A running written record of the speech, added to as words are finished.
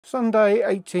Sunday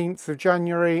 18th of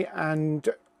January, and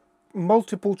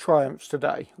multiple triumphs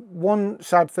today. One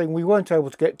sad thing, we weren't able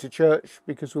to get to church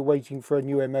because we're waiting for a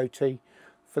new MOT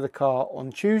for the car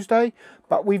on Tuesday,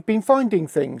 but we've been finding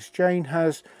things. Jane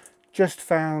has just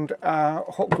found a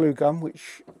hot glue gun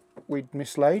which we'd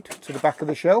mislaid to the back of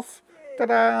the shelf.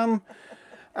 Ta-da!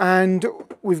 And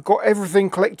we've got everything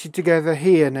collected together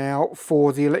here now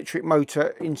for the electric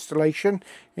motor installation,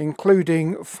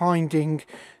 including finding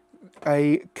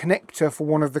a connector for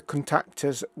one of the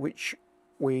contactors which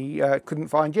we couldn't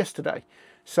find yesterday.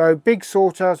 So big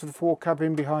sort out of the fore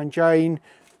cabin behind Jane.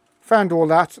 Found all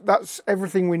that. That's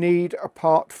everything we need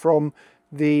apart from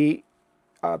the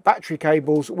battery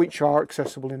cables which are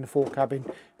accessible in the fore cabin,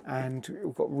 and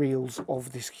we've got reels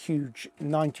of this huge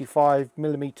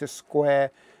 95mm square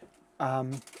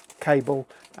cable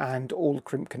and all the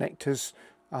crimp connectors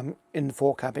in the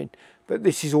fore cabin. But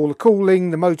this is all the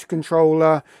cooling, the motor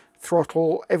controller,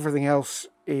 throttle, everything else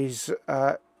is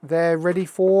there ready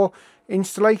for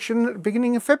installation at the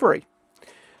beginning of February.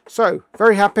 So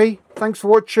very happy. Thanks for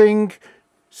watching.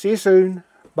 See you soon.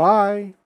 Bye.